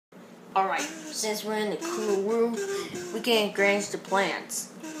Alright, since we're in the cool room, we can arrange the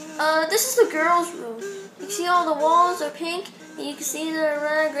plants. This is the girls' room. You can see all the walls are pink, and you can see the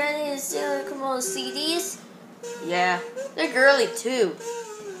Ariana Grande is still come on CDs. Yeah, they're girly too.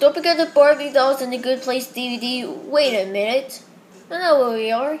 Don't forget the Barbie dolls and the Good Place DVD. Wait a minute. I know where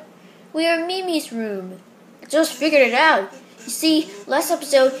we are. We are Mimi's room. I just figured it out. You see, last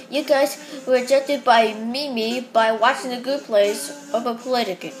episode, you guys were rejected by Mimi by watching The Good Place of a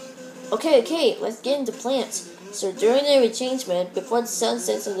Politica. Okay, let's get into plants. So during the rechangement, before the sun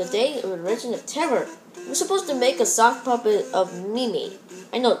sets of the day, it was Legend of Terror. We're supposed to make a sock puppet of Mimi.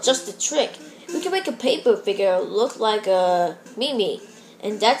 I know, just a trick. We can make a paper figure look like Mimi,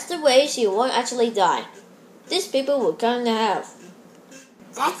 and that's the way she won't actually die. This paper will come in half.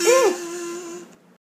 That's it!